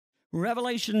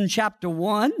Revelation chapter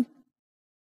 1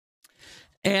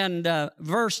 and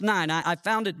verse 9. I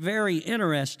found it very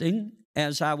interesting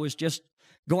as I was just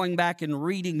going back and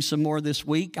reading some more this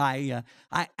week. I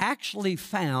actually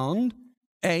found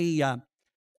a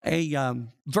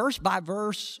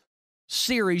verse-by-verse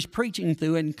series preaching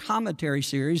through and commentary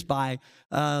series by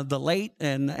the late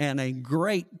and a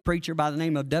great preacher by the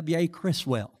name of W.A.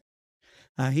 Criswell.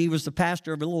 He was the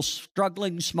pastor of a little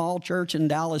struggling small church in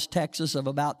Dallas, Texas, of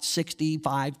about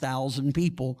 65,000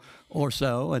 people or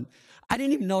so. And I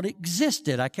didn't even know it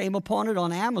existed. I came upon it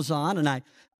on Amazon, and I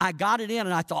got it in,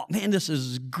 and I thought, man, this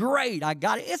is great. I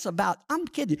got it. I'm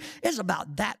kidding you, it's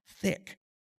about that thick.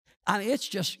 I mean, it's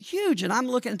just huge. And I'm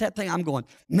looking at that thing. I'm going,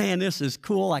 man, this is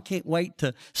cool. I can't wait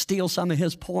to steal some of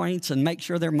his points and make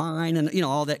sure they're mine and,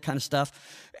 all that kind of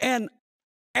stuff. And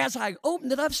as I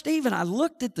opened it up, Steve, and I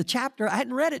looked at the chapter, I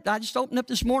hadn't read it. I just opened up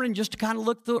this morning just to kind of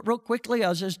look through it real quickly. I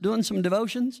was just doing some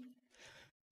devotions.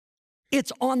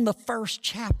 It's on the first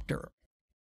chapter.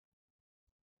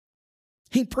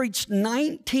 He preached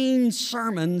 19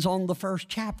 sermons on the first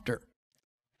chapter.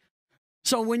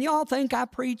 So when y'all think I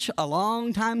preach a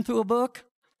long time through a book,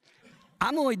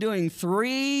 I'm only doing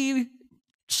 3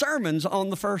 sermons on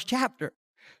the first chapter.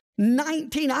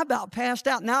 19, I about passed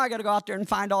out. Now I got to go out there and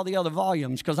find all the other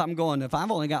volumes because I'm going, if I've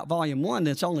only got volume 1,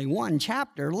 that's only 1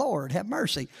 chapter. Lord, have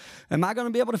mercy. Am I going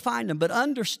to be able to find them? But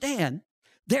understand,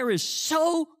 there is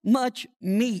so much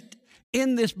meat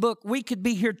in this book. We could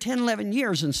be here 10, 11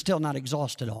 years and still not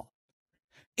exhaust it all.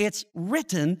 It's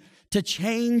written to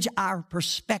change our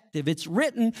perspective. It's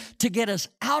written to get us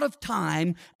out of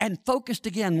time and focused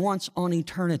again once on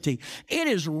eternity. It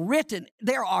is written,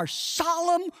 there are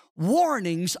solemn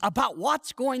warnings about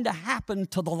what's going to happen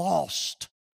to the lost.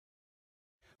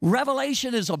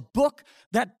 Revelation is a book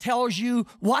that tells you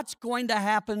what's going to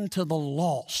happen to the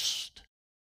lost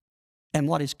and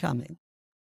what is coming.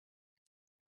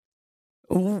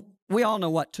 We all know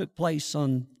what took place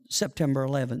on September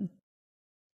 11.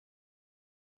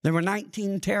 There were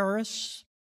 19 terrorists,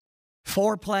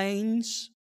 4 planes,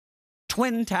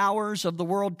 twin towers of the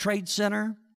World Trade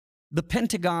Center, the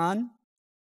Pentagon,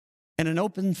 and an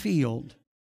open field.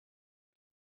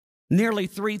 Nearly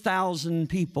 3,000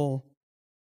 people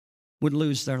would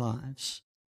lose their lives.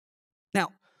 Now,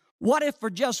 what if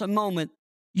for just a moment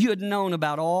you had known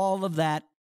about all of that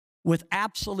with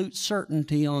absolute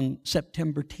certainty on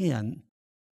September 10,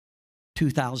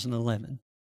 2011?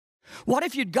 What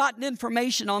if you'd gotten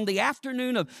information on the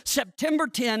afternoon of September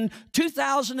 10,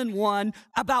 2001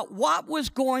 about what was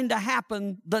going to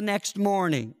happen the next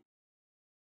morning?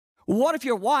 What if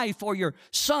your wife or your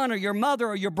son or your mother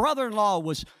or your brother-in-law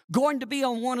was going to be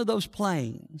on one of those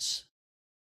planes?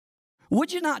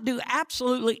 Would you not do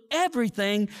absolutely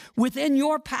everything within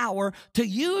your power to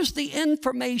use the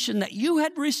information that you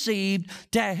had received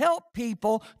to help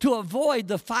people to avoid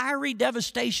the fiery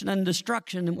devastation and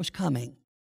destruction that was coming?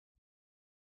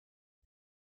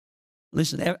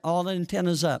 Listen, all the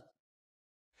antennas up.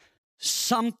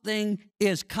 Something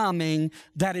is coming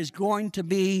that is going to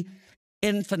be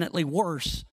infinitely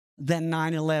worse than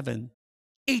 9/11.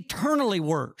 Eternally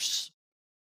worse.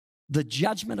 The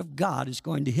judgment of God is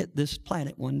going to hit this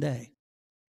planet one day.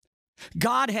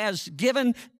 God has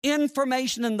given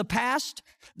information in the past.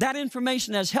 That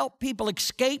information has helped people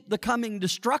escape the coming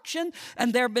destruction.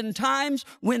 And there have been times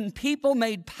when people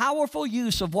made powerful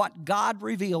use of what God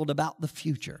revealed about the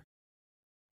future.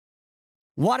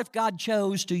 What if God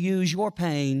chose to use your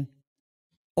pain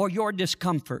or your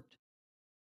discomfort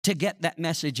to get that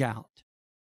message out?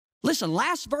 Listen,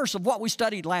 last verse of what we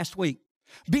studied last week.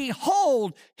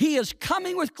 Behold, he is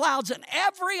coming with clouds, and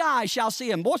every eye shall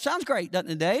see him. Boy, sounds great,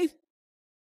 doesn't it, Dave?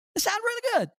 It sounds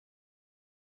really good.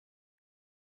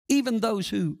 Even those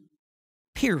who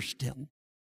pierced him.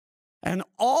 And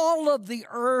all of the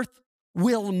earth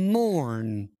will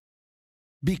mourn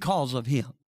because of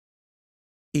him.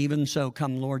 Even so,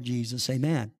 come Lord Jesus,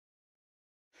 amen.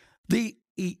 The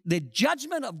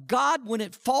judgment of God when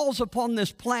it falls upon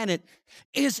this planet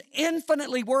is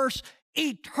infinitely worse,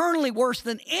 eternally worse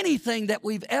than anything that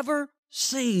we've ever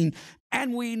seen.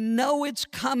 And we know it's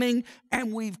coming,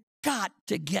 and we've got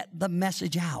to get the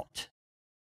message out.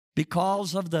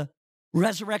 Because of the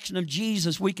resurrection of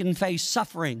Jesus, we can face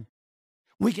suffering.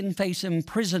 We can face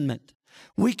imprisonment.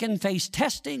 We can face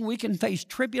testing. We can face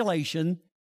tribulation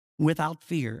without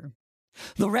fear.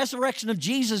 The resurrection of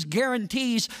Jesus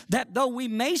guarantees that though we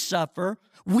may suffer,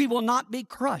 we will not be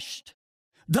crushed.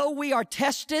 Though we are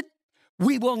tested,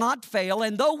 we will not fail.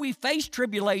 And though we face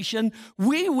tribulation,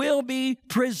 we will be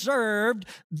preserved.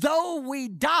 Though we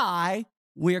die,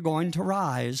 we're going to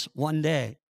rise one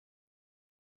day.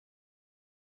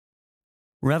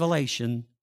 Revelation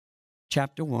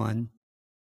chapter 1,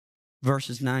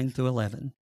 verses 9 through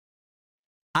 11.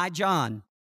 I, John,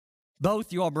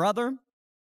 both your brother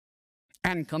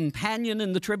and companion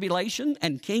in the tribulation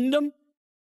and kingdom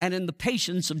and in the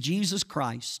patience of Jesus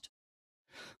Christ,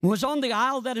 was on the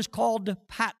isle that is called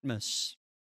Patmos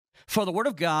for the word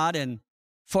of God and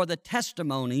for the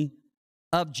testimony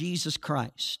of Jesus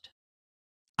Christ.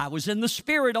 I was in the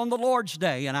Spirit on the Lord's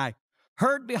day, and I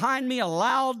heard behind me a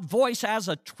loud voice as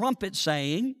a trumpet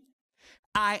saying,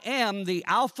 I am the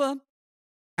Alpha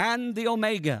and the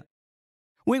Omega.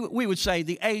 We would say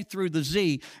the A through the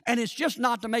Z, and it's just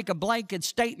not to make a blanket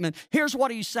statement. Here's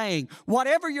what he's saying.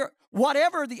 Whatever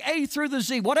the A through the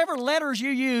Z, whatever letters you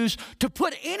use to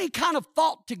put any kind of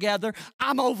thought together,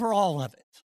 I'm over all of it.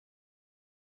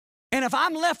 And if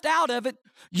I'm left out of it,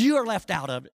 you're left out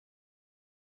of it.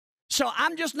 So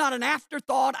I'm just not an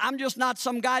afterthought. I'm just not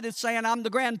some guy that's saying I'm the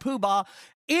grand poobah.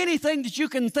 Anything that you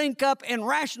can think up in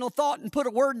rational thought and put a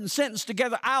word and sentence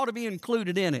together, I ought to be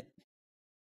included in it.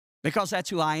 Because that's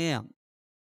who I am.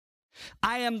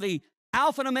 I am the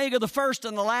Alpha and Omega, the first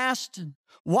and the last.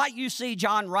 What you see,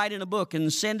 John, write in a book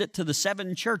and send it to the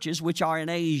 7 churches which are in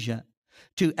Asia.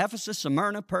 To Ephesus,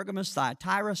 Smyrna, Pergamos,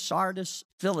 Thyatira, Sardis,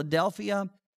 Philadelphia,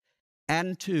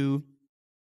 and to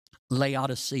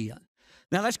Laodicea.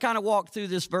 Now, let's kind of walk through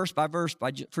this verse by verse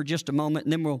for just a moment,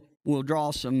 and then we'll draw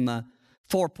some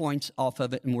 4 points off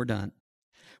of it, and we're done.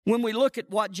 When we look at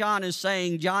what John is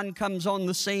saying, John comes on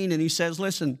the scene, and he says,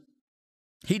 listen,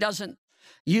 he doesn't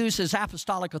use his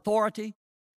apostolic authority.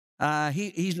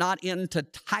 He's not into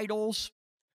titles.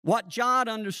 What John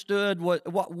understood,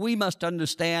 what we must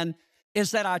understand,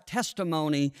 is that our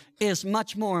testimony is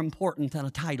much more important than a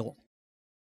title.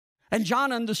 And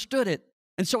John understood it,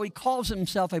 and so he calls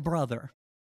himself a brother.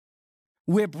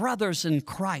 We're brothers in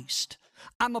Christ.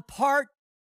 I'm a part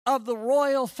of the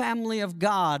royal family of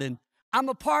God, and I'm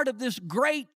a part of this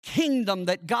great kingdom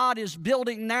that God is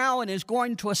building now and is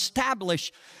going to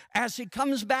establish as he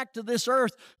comes back to this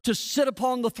earth to sit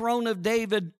upon the throne of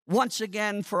David once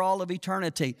again for all of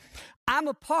eternity. I'm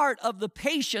a part of the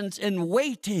patience in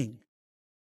waiting.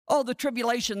 Oh, the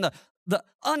tribulation,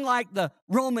 unlike the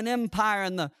Roman Empire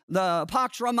and the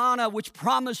Pax Romana, which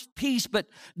promised peace but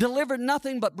delivered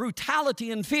nothing but brutality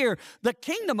and fear, the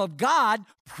kingdom of God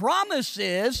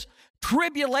promises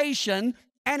tribulation,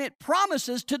 and it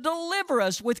promises to deliver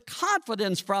us with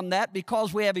confidence from that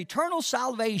because we have eternal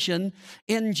salvation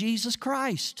in Jesus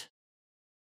Christ.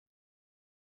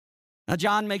 Now,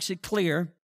 John makes it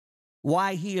clear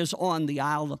why he is on the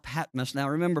Isle of Patmos. Now,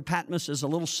 remember, Patmos is a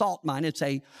little salt mine. It's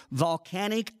a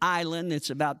volcanic island.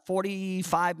 It's about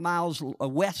 45 miles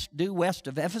due west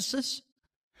of Ephesus,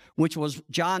 which was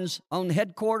John's own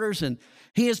headquarters. And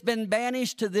he has been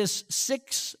banished to this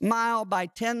 6-mile by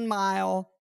 10-mile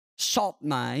salt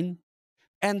mine.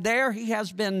 And there he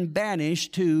has been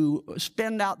banished to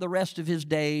spend out the rest of his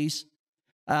days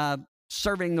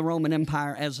serving the Roman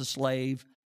Empire as a slave,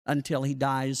 until he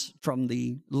dies from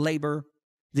the labor,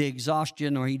 the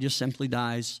exhaustion, or he just simply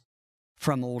dies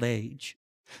from old age.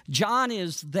 John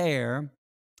is there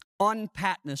on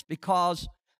Patmos because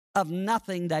of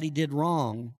nothing that he did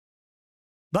wrong,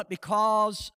 but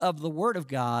because of the Word of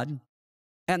God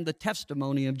and the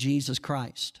testimony of Jesus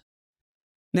Christ.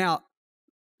 Now,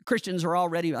 Christians are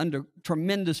already under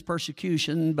tremendous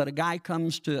persecution, but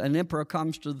an emperor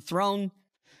comes to the throne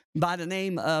by the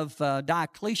name of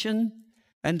Diocletian.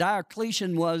 And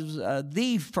Diocletian was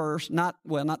the first, not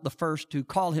the first to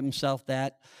call himself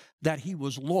that he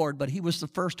was Lord, but he was the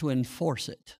first to enforce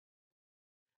it.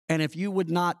 And if you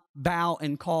would not bow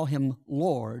and call him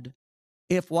Lord,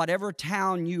 if whatever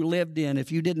town you lived in,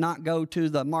 if you did not go to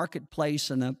the marketplace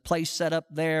and a place set up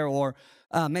there, or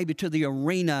maybe to the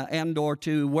arena and or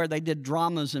to where they did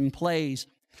dramas and plays,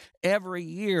 every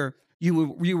year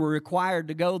you were required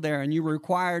to go there, and you were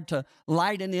required to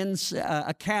light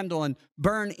a candle and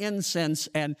burn incense.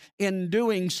 And in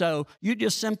doing so, you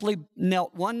just simply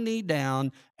knelt one knee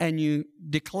down and you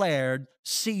declared,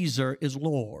 Caesar is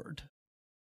Lord.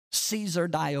 Caesar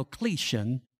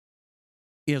Diocletian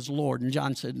is Lord. And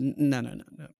John said, no,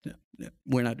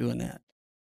 we're not doing that.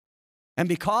 And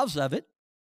because of it,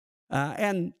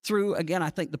 and through, again, I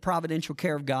think the providential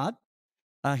care of God,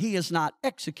 he is not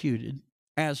executed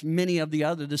as many of the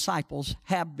other disciples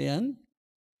have been.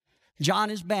 John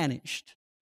is banished.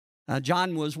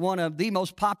 John was one of the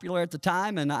most popular at the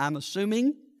time, and I'm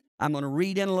assuming, I'm going to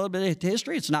read in a little bit of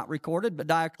history. It's not recorded, but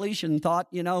Diocletian thought,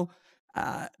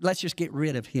 let's just get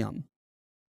rid of him.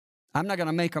 I'm not going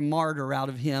to make a martyr out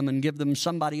of him and give them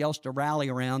somebody else to rally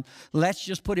around. Let's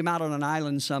just put him out on an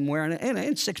island somewhere, and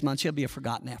in 6 months he'll be a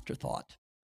forgotten afterthought.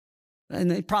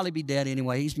 And he'd probably be dead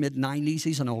anyway. He's mid-90s.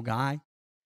 He's an old guy.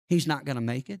 He's not going to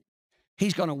make it.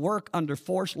 He's going to work under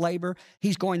forced labor.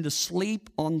 He's going to sleep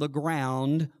on the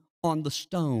ground on the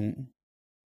stone.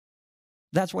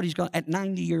 That's what he's going to, at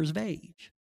 90 years of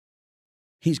age.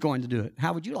 He's going to do it.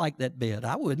 How would you like that bed?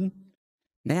 I wouldn't.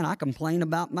 Man, I complain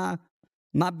about my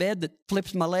bed that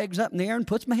flips my legs up in the air and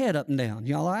puts my head up and down.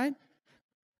 You all right?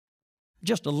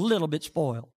 Just a little bit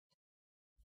spoiled.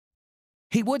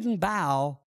 He wouldn't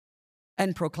bow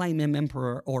and proclaim him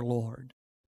emperor or Lord.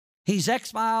 He's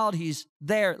exiled. He's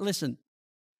there. Listen,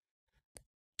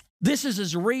 this is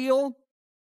as real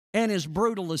and as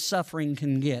brutal as suffering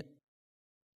can get.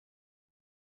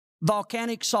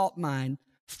 Volcanic salt mine,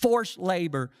 forced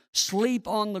labor, sleep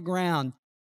on the ground.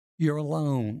 You're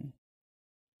alone.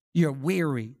 You're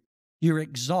weary. You're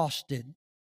exhausted,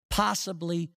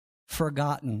 possibly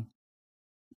forgotten.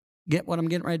 Get what I'm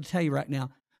getting ready to tell you right now.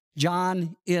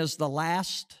 John is the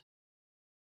last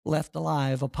left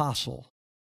alive apostle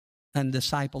and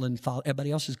disciple and follower.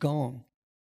 Everybody else is gone.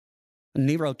 And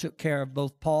Nero took care of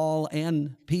both Paul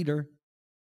and Peter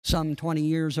some 20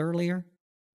 years earlier.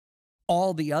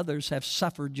 All the others have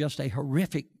suffered just a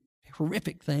horrific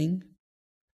thing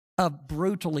of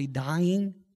brutally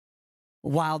dying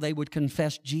while they would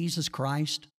confess Jesus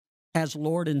Christ as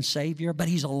Lord and Savior. But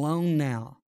he's alone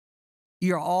now.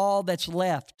 You're all that's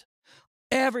left.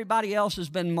 Everybody else has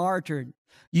been martyred.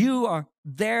 You are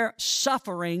there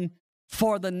suffering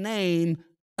for the name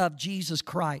of Jesus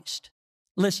Christ.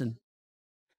 Listen,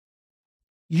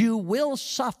 you will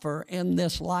suffer in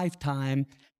this lifetime,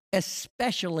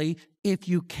 especially if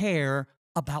you care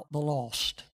about the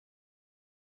lost.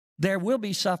 There will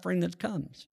be suffering that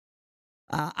comes.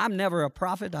 I'm never a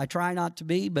prophet. I try not to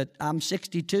be, but I'm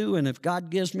 62, and if God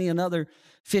gives me another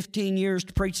 15 years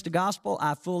to preach the gospel,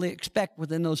 I fully expect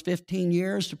within those 15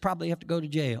 years to probably have to go to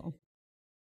jail.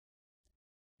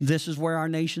 This is where our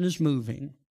nation is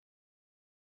moving.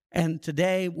 And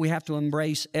today we have to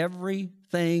embrace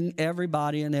everything,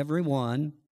 everybody, and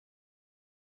everyone.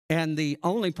 And the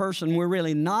only person we're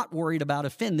really not worried about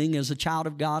offending is a child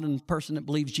of God and a person that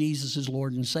believes Jesus is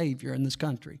Lord and Savior in this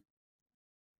country.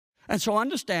 And so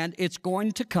understand, it's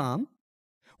going to come.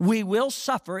 We will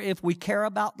suffer if we care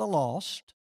about the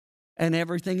lost, and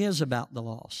everything is about the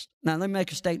lost. Now, let me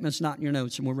make a statement that's not in your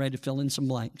notes, and we're ready to fill in some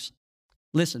blanks.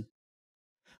 Listen,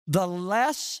 the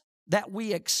less that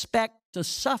we expect to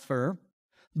suffer,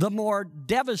 the more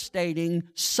devastating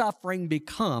suffering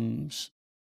becomes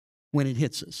when it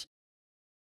hits us.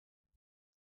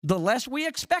 The less we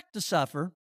expect to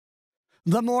suffer,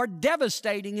 the more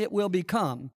devastating it will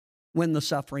become when the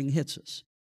suffering hits us.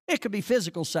 It could be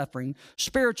physical suffering,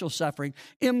 spiritual suffering,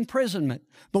 imprisonment.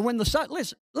 But when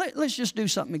listen, let's just do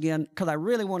something again, because I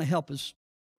really want to help us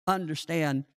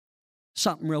understand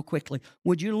something real quickly.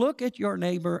 Would you look at your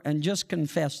neighbor and just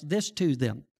confess this to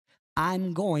them?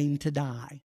 I'm going to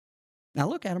die. Now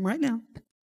look at them right now.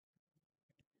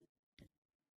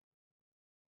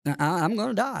 Now, I'm going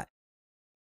to die.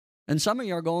 And some of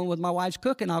you are going, with my wife's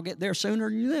cooking, I'll get there sooner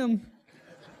than them.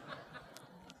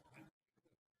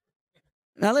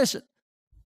 Now listen,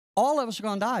 all of us are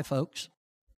going to die, folks.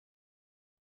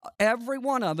 Every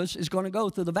one of us is going to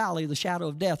go through the valley of the shadow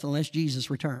of death unless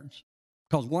Jesus returns,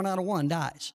 because 1 out of 1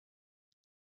 dies.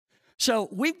 So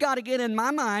we've got to get in my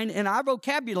mind, in our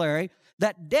vocabulary,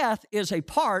 that death is a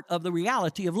part of the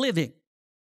reality of living.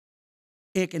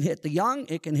 It can hit the young,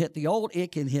 it can hit the old,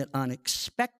 it can hit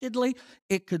unexpectedly,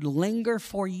 it could linger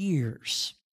for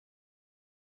years.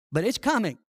 But it's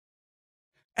coming.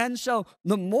 And so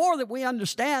the more that we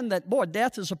understand that, boy,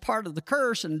 death is a part of the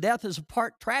curse, and death is a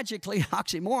part, tragically,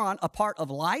 oxymoron, a part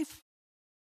of life,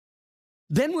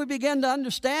 then we begin to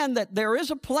understand that there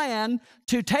is a plan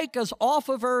to take us off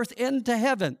of earth into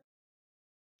heaven.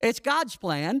 It's God's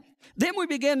plan. Then we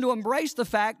begin to embrace the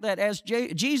fact that, as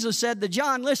Jesus said to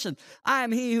John, listen, I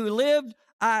am he who lived.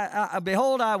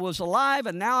 Behold, I was alive,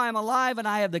 and now I am alive, and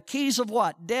I have the keys of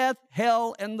what? Death,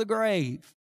 hell, and the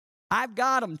grave. I've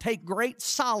got them. Take great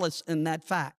solace in that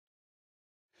fact.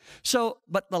 So,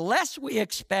 but the less we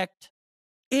expect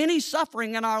any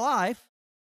suffering in our life,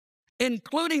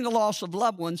 including the loss of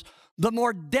loved ones, the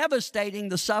more devastating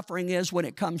the suffering is when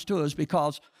it comes to us,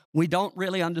 because we don't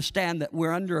really understand that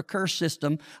we're under a curse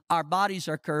system. Our bodies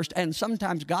are cursed, and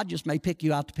sometimes God just may pick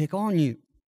you out to pick on you.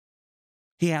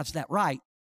 He has that right.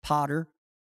 Potter,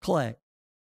 clay.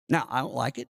 Now, I don't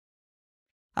like it.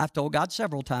 I've told God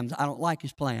several times I don't like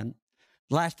his plan.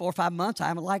 The last 4 or 5 months, I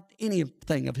haven't liked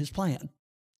anything of his plan.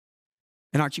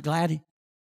 And aren't you glad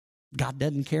God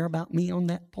doesn't care about me on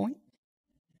that point?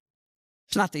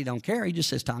 It's not that he don't care. He just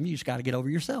says, Tom, you just got to get over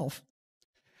yourself.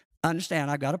 Understand,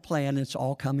 I've got a plan. It's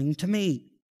all coming to me.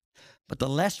 But the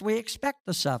less we expect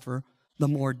to suffer, the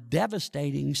more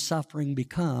devastating suffering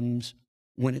becomes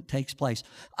when it takes place.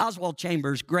 Oswald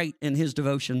Chambers, great in his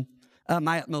devotion,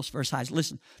 My Utmost Verse Highs.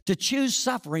 Listen, to choose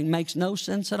suffering makes no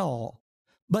sense at all.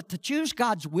 But to choose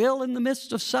God's will in the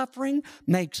midst of suffering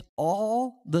makes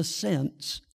all the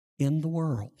sense in the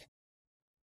world.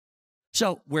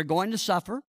 So we're going to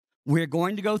suffer. We're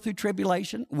going to go through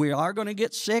tribulation. We are going to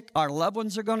get sick. Our loved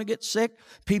ones are going to get sick.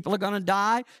 People are going to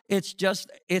die.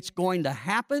 It's going to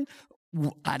happen.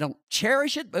 I don't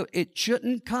cherish it, but it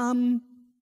shouldn't come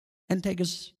and take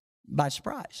us by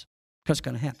surprise because it's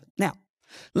going to happen. Now,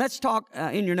 let's talk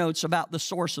in your notes about the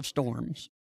source of storms.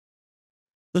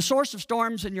 The source of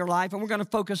storms in your life, and we're going to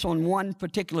focus on one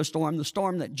particular storm, the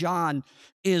storm that John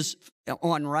is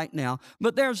on right now.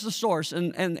 But there's the source,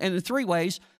 and in three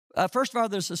ways. First of all,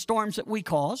 there's the storms that we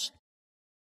cause.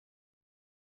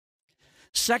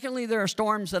 Secondly, there are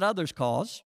storms that others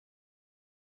cause.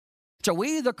 So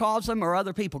we either cause them or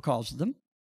other people cause them.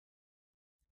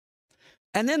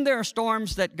 And then there are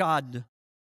storms that God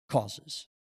causes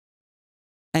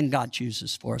and God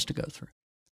chooses for us to go through.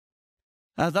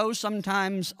 Those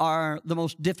sometimes are the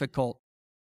most difficult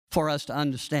for us to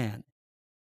understand.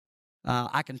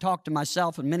 I can talk to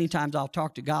myself, and many times I'll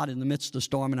talk to God in the midst of the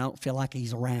storm, and I don't feel like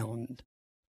He's around,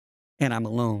 and I'm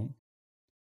alone.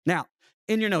 Now,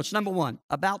 in your notes, number one,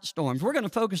 about storms. We're going to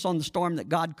focus on the storm that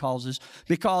God causes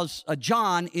because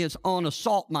John is on a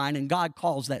salt mine, and God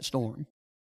calls that storm.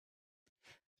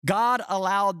 God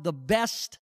allowed the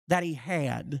best that he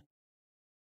had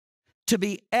to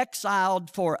be exiled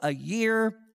for a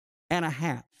year and a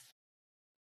half.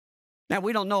 Now,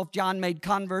 we don't know if John made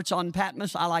converts on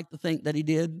Patmos. I like to think that he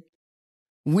did.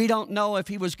 We don't know if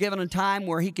he was given a time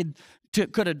where he could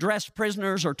address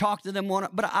prisoners or talk to them,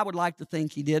 but I would like to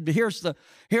think he did. But here's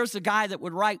the guy that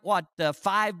would write,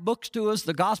 5 books to us,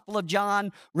 the Gospel of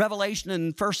John, Revelation,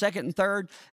 and 1st, 2nd, and 3rd.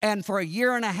 And for a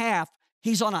year and a half,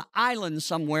 he's on an island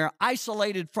somewhere,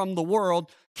 isolated from the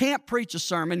world, can't preach a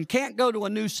sermon, can't go to a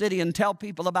new city and tell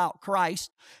people about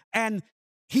Christ. And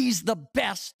he's the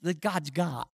best that God's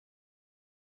got.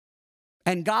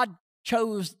 And God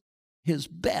chose his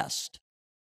best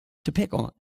to pick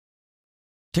on,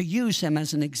 to use him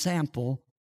as an example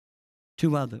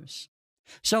to others.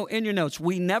 So in your notes,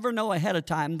 we never know ahead of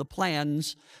time the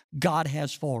plans God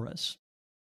has for us.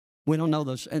 We don't know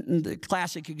those. And the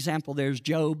classic example there is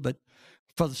Job, but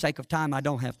for the sake of time, I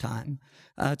don't have time.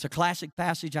 It's a classic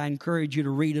passage. I encourage you to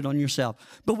read it on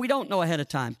yourself. But we don't know ahead of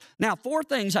time. Now, 4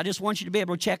 things I just want you to be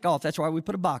able to check off. That's why we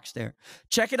put a box there.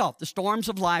 Check it off. The storms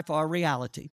of life are a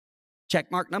reality. Check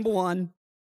mark number 1.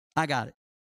 I got it.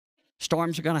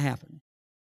 Storms are going to happen.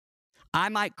 I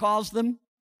might cause them.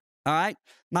 All right?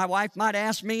 My wife might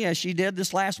ask me, as she did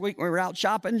this last week when we were out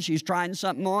shopping, she's trying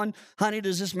something on, honey,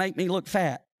 does this make me look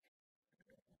fat?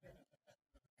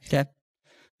 Okay?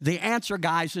 The answer,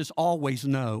 guys, is always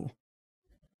no.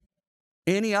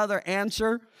 Any other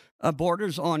answer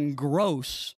borders on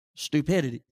gross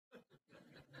stupidity.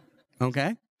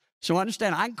 Okay? So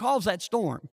understand, I can cause that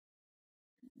storm.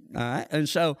 All right? And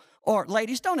so, or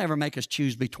ladies, don't ever make us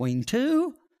choose between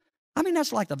two. I mean,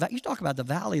 that's like you talk about the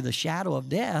valley of the shadow of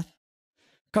death.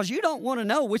 Because you don't want to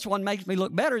know which one makes me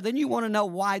look better. Then you want to know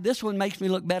why this one makes me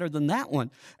look better than that one.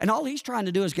 And all he's trying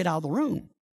to do is get out of the room.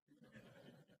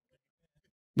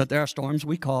 But there are storms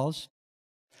we cause.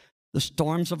 The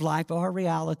storms of life are a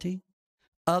reality.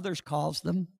 Others cause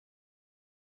them.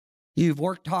 You've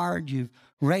worked hard. You've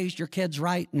raised your kids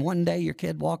right. And one day your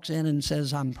kid walks in and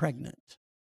says, I'm pregnant.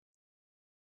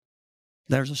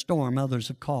 There's a storm others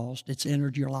have caused. It's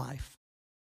entered your life.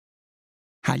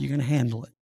 How are you going to handle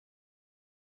it?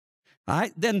 All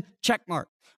right, then check mark.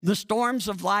 The storms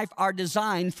of life are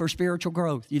designed for spiritual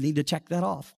growth. You need to check that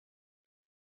off.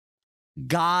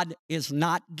 God is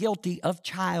not guilty of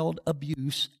child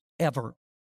abuse ever.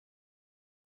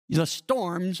 The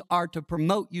storms are to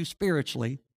promote you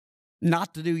spiritually,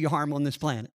 not to do you harm on this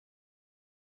planet.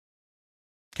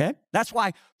 Okay? That's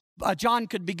why John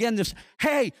could begin this,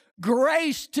 hey,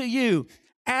 grace to you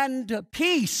and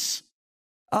peace.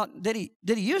 Did he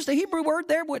use the Hebrew word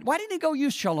there? Why didn't he go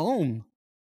use shalom?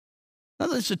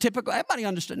 That's a typical, everybody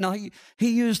understood. No, he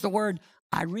used the word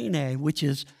irene, which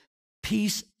is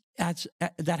peace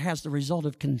that has the result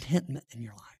of contentment in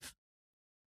your life.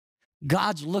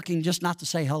 God's looking just not to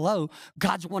say hello.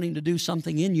 God's wanting to do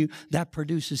something in you that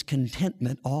produces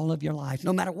contentment all of your life,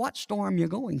 no matter what storm you're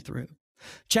going through.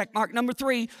 Check mark number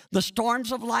 3, the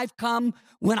storms of life come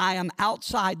when I am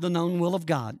outside the known will of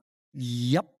God.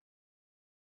 Yep.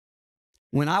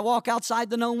 When I walk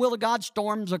outside the known will of God,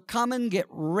 storms are coming. Get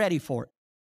ready for it.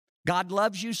 God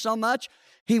loves you so much,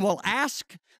 He will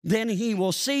ask, then He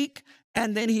will seek,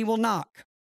 and then He will knock.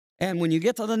 And when you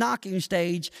get to the knocking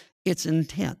stage, it's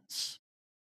intense.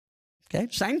 Okay?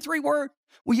 Same 3 words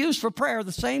we use for prayer,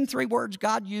 the same 3 words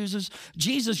God uses,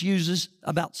 Jesus uses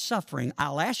about suffering.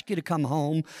 I'll ask you to come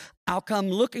home. I'll come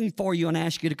looking for you and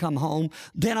ask you to come home.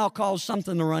 Then I'll cause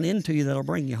something to run into you that'll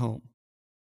bring you home.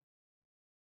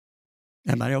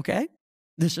 Everybody okay?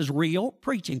 This is real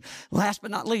preaching. Last but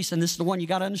not least, and this is the one you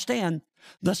got to understand,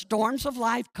 the storms of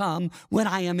life come when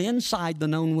I am inside the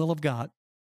known will of God.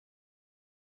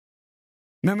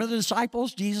 Remember the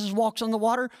disciples? Jesus walks on the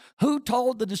water. Who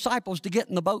told the disciples to get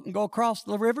in the boat and go across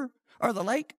the river or the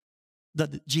lake?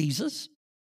 Jesus.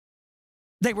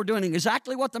 They were doing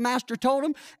exactly what the master told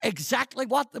them, exactly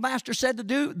what the master said to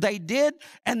do. They did,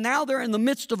 and now they're in the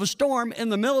midst of a storm in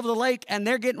the middle of the lake, and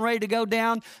they're getting ready to go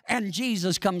down, and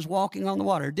Jesus comes walking on the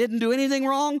water. Didn't do anything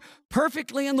wrong,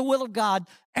 perfectly in the will of God,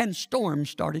 and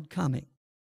storms started coming.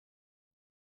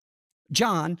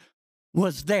 John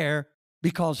was there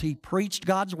because he preached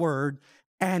God's word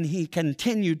and he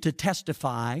continued to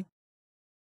testify.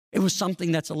 It was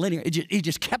something that's a linear. He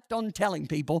just kept on telling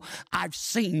people, I've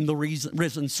seen the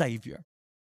risen Savior.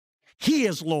 He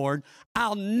is Lord.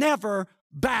 I'll never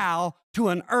bow to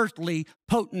an earthly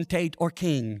potentate or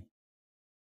king.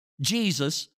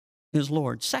 Jesus is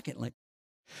Lord. Secondly,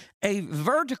 a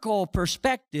vertical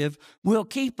perspective will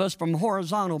keep us from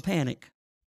horizontal panic.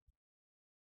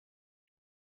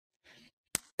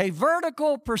 A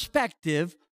vertical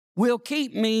perspective will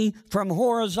keep me from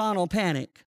horizontal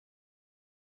panic.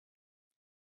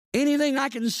 Anything I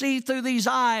can see through these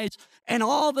eyes and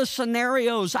all the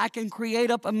scenarios I can create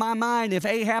up in my mind, if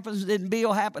A happens, then B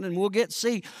will happen, and we'll get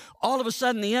C. All of a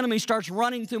sudden, the enemy starts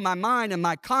running through my mind and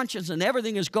my conscience, and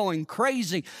everything is going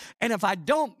crazy. And if I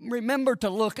don't remember to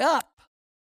look up,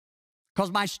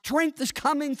 because my strength is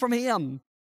coming from Him,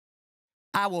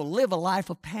 I will live a life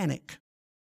of panic.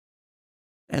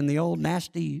 And the old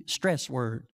nasty stress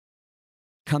word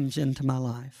comes into my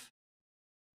life.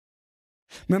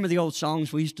 Remember the old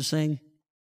songs we used to sing?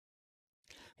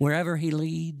 Wherever He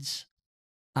leads,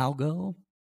 I'll go.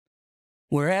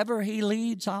 Wherever He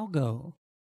leads, I'll go.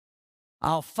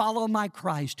 I'll follow my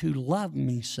Christ who loved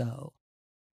me so.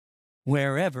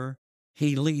 Wherever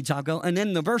He leads, I'll go. And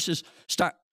then the verses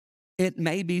start, it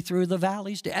may be through the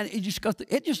valleys. And it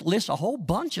just lists a whole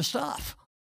bunch of stuff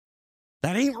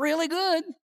that ain't really good.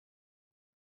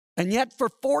 And yet for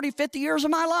 40, 50 years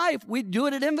of my life, we do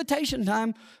it at invitation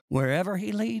time. Wherever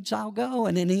He leads, I'll go.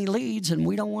 And then He leads and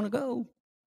we don't want to go.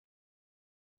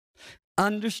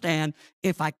 Understand,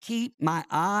 if I keep my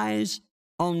eyes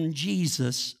on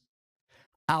Jesus,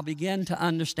 I'll begin to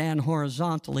understand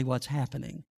horizontally what's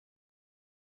happening.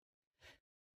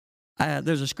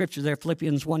 There's a scripture there,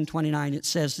 Philippians 1:29. It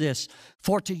says this,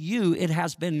 for to you it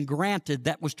has been granted,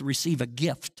 that was to receive a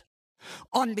gift.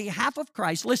 On behalf of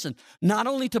Christ, listen, not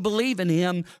only to believe in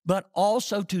Him, but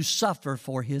also to suffer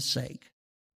for His sake.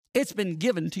 It's been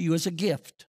given to you as a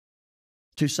gift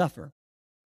to suffer.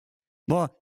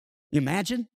 Well, you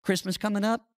imagine Christmas coming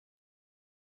up?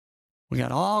 We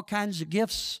got all kinds of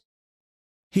gifts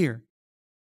here.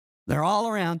 They're all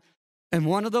around. And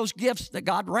one of those gifts that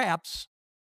God wraps,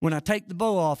 when I take the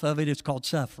bow off of it, it's called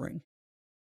suffering.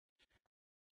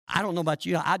 I don't know about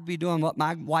you. I'd be doing what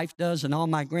my wife does and all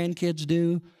my grandkids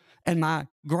do and my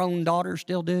grown daughters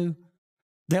still do.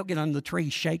 They'll get under the tree,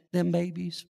 shake them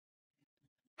babies.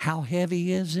 How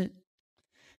heavy is it?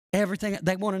 Everything.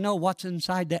 They want to know what's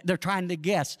inside that. They're trying to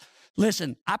guess.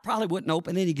 Listen, I probably wouldn't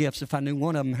open any gifts if I knew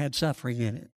one of them had suffering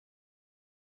in it.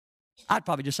 I'd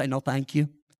probably just say, no, thank you.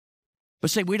 But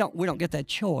see, we don't get that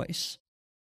choice.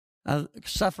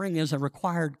 Suffering is a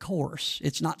required course.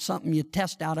 It's not something you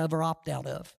test out of or opt out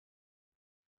of.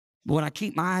 But when I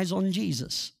keep my eyes on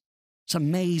Jesus, it's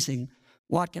amazing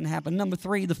what can happen. Number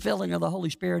 3, the filling of the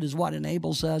Holy Spirit is what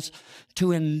enables us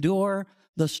to endure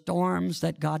the storms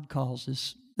that God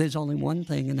causes. There's only one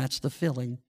thing, and that's the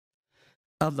filling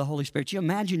of the Holy Spirit. You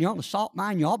imagine you're on a salt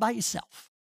mine, you're all by yourself.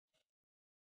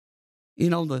 You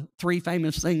know, the 3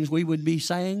 famous things we would be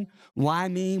saying, why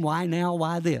me, why now,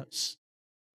 why this?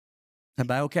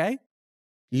 Everybody okay?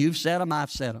 You've said them, I've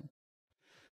said them.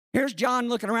 Here's John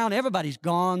looking around. Everybody's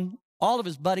gone. All of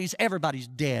his buddies, everybody's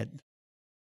dead.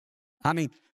 I mean,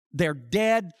 they're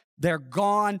dead. They're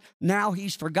gone. Now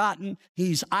he's forgotten.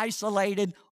 He's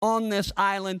isolated on this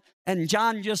island. And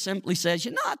John just simply says,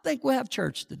 you know, I think we'll have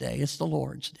church today. It's the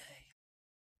Lord's day.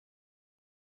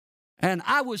 And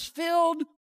I was filled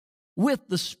with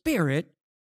the Spirit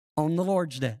on the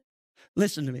Lord's day.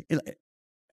 Listen to me.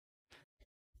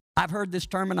 I've heard this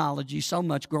terminology so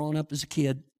much growing up as a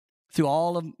kid. through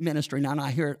all of ministry now, and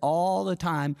I hear it all the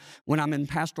time when I'm in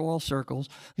pastoral circles,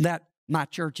 that my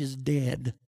church is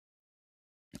dead.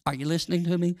 Are you listening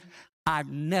to me? I've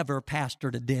never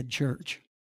pastored a dead church.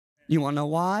 You want to know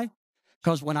why?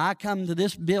 Because when I come to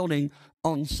this building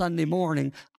on Sunday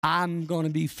morning, I'm going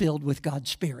to be filled with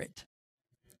God's Spirit.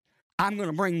 I'm going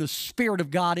to bring the Spirit of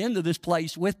God into this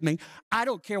place with me. I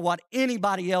don't care what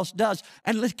anybody else does.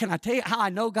 And listen, can I tell you how I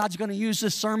know God's going to use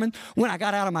this sermon? When I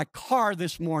got out of my car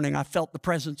this morning, I felt the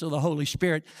presence of the Holy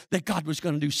Spirit, that God was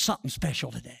going to do something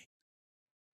special today.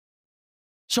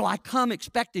 So I come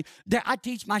expecting that. I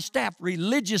teach my staff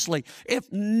religiously.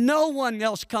 If no one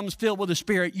else comes filled with the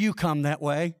Spirit, you come that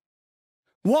way.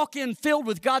 Walk in filled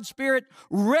with God's Spirit,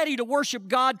 ready to worship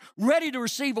God, ready to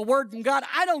receive a word from God.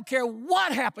 I don't care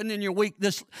what happened in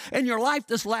your life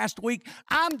this last week.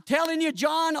 I'm telling you,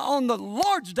 John on the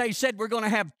Lord's Day said we're going to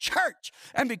have church.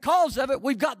 And because of it,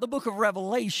 we've got the book of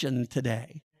Revelation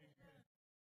today.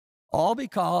 All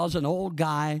because an old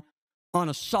guy on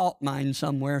a salt mine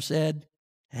somewhere said,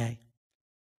 hey,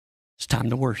 it's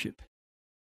time to worship.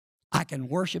 I can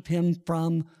worship him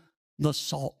from the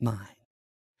salt mine.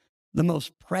 The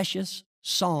most precious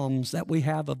psalms that we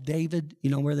have of David, you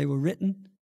know where they were written?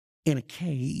 In a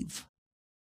cave.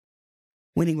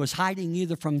 When he was hiding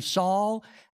either from Saul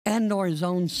and or his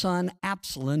own son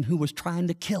Absalom, who was trying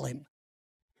to kill him.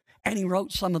 And he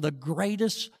wrote some of the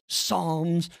greatest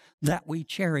psalms that we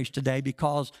cherish today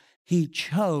because he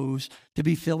chose to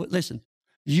be filled with, listen,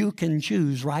 you can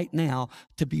choose right now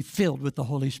to be filled with the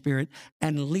Holy Spirit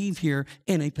and leave here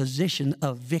in a position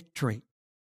of victory.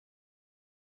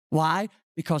 Why?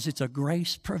 Because it's a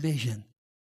grace provision.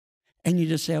 And you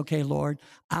just say, okay, Lord,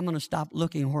 I'm going to stop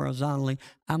looking horizontally.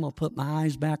 I'm going to put my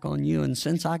eyes back on you. And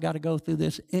since I got to go through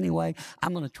this anyway,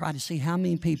 I'm going to try to see how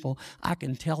many people I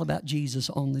can tell about Jesus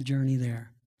on the journey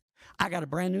there. I got a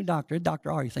brand new doctor.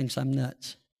 Dr. Ari thinks I'm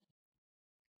nuts.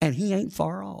 And he ain't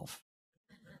far off.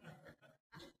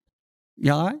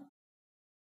 You all right?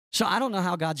 So I don't know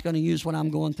how God's going to use what I'm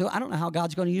going through. I don't know how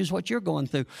God's going to use what you're going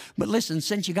through. But listen,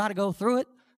 since you got to go through it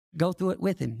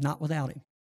with him, not without him.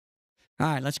 All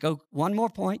right, let's go. One more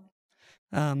point.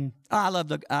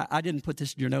 I didn't put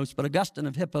this in your notes, but Augustine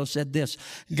of Hippo said this: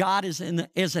 God is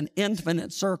an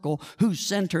infinite circle whose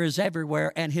center is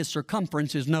everywhere and his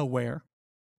circumference is nowhere.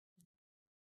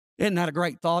 Isn't that a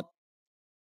great thought?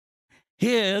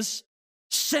 His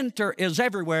center is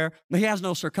everywhere, but he has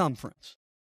no circumference.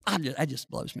 That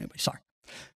just blows me away. Sorry.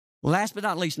 Last but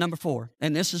not least, number 4,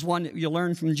 and this is one that you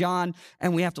learn from John,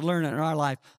 and we have to learn it in our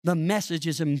life. The message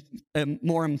is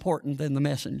more important than the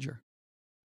messenger.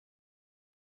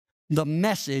 The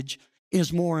message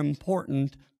is more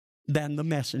important than the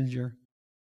messenger.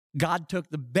 God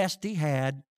took the best he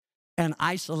had and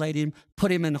isolated him,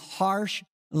 put him in harsh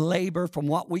labor, from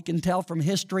what we can tell from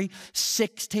history,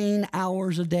 16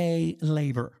 hours a day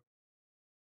labor.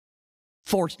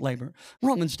 Forced labor.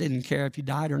 Romans didn't care if you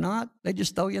died or not. They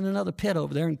just throw you in another pit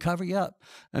over there and cover you up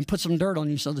and put some dirt on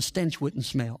you so the stench wouldn't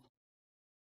smell.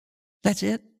 That's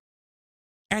it.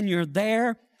 And you're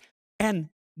there, and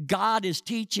God is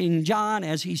teaching John,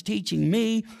 as he's teaching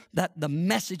me, that the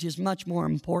message is much more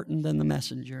important than the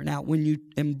messenger. Now, when you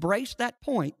embrace that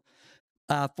point,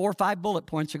 4 or 5 bullet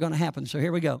points are going to happen. So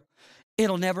here we go.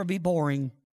 It'll never be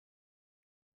boring.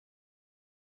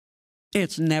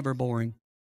 It's never boring.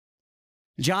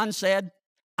 John said,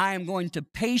 I am going to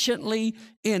patiently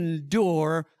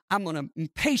endure. I'm going to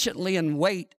patiently and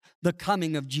wait the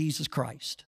coming of Jesus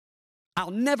Christ. I'll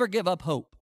never give up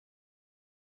hope.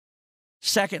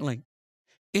 Secondly,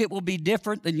 it will be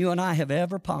different than you and I have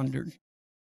ever pondered.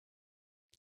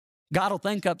 God will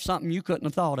think up something you couldn't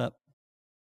have thought up,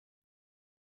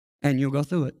 and you'll go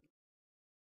through it.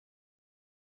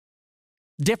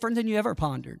 Different than you ever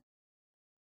pondered.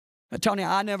 Tony,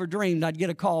 I never dreamed I'd get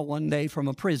a call one day from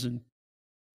a prison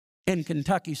in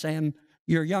Kentucky saying,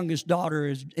 your youngest daughter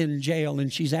is in jail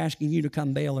and she's asking you to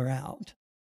come bail her out.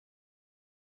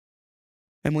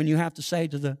 And when you have to say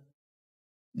to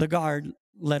the guard,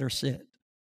 let her sit.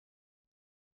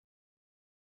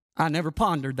 I never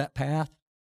pondered that path.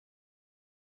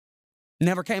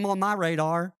 Never came on my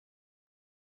radar.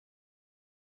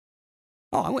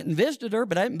 Oh, I went and visited her,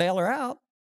 but I didn't bail her out.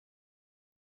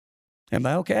 Am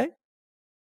I okay?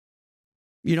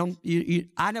 You know,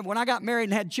 when I got married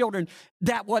and had children,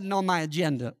 that wasn't on my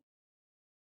agenda.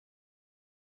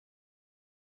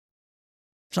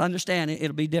 So understand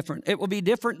it'll be different. It will be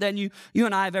different than you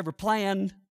and I have ever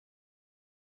planned.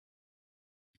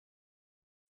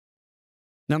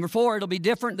 Number 4, it'll be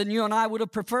different than you and I would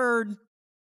have preferred.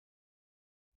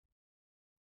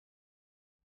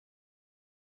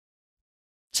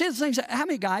 See the things, how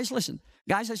many guys, listen,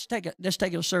 Guys, let's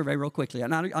take a survey real quickly.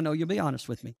 And I know you'll be honest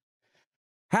with me.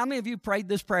 How many of you prayed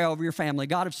this prayer over your family?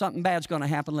 God, if something bad's going to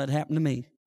happen, let it happen to me.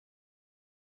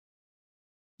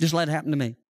 Just let it happen to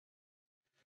me.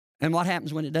 And what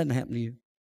happens when it doesn't happen to you?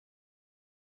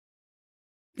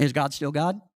 Is God still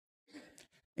God?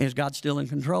 Is God still in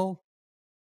control?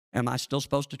 Am I still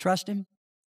supposed to trust Him?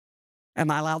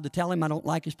 Am I allowed to tell Him I don't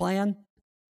like His plan?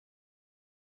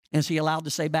 Is He allowed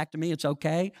to say back to me, it's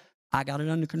okay, I got it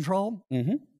under control?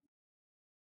 Mm-hmm.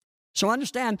 So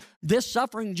understand, this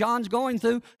suffering John's going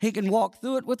through, he can walk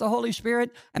through it with the Holy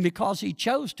Spirit, and because he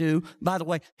chose to, by the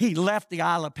way, he left the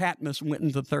Isle of Patmos and went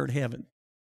into the third heaven.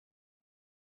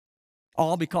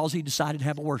 All because he decided to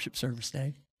have a worship service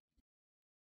day.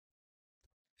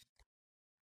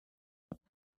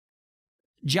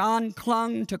 John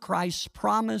clung to Christ's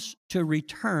promise to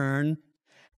return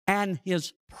and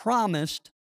His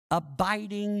promised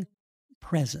abiding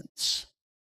presence.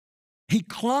 He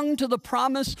clung to the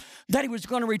promise that He was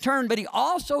going to return, but he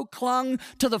also clung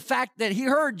to the fact that he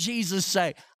heard Jesus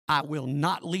say, I will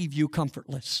not leave you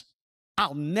comfortless.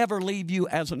 I'll never leave you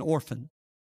as an orphan.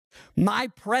 My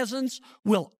presence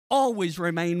will always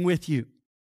remain with you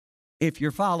if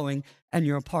you're following and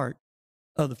you're a part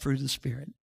of the fruit of the Spirit.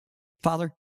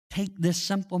 Father, take this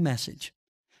simple message,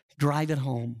 drive it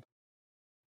home,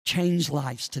 change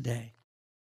lives today.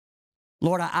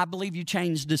 Lord, I believe you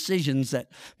changed decisions that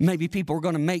maybe people were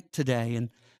going to make today. And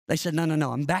they said,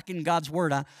 no, I'm back in God's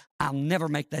word. I'll never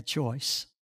make that choice.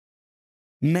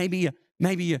 Maybe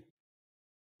you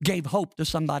gave hope to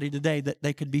somebody today that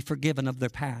they could be forgiven of their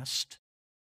past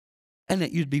and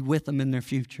that you'd be with them in their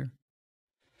future.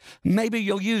 Maybe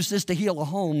you'll use this to heal a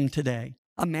home today,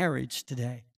 a marriage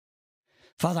today.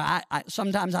 Father,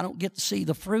 sometimes I don't get to see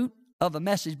the fruit of a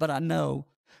message, but I know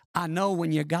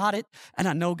when you got it, and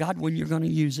I know, God, when you're going to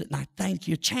use it. And I thank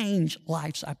you. Change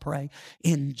lives, I pray,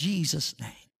 in Jesus' name.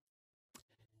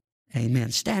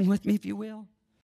 Amen. Stand with me if you will.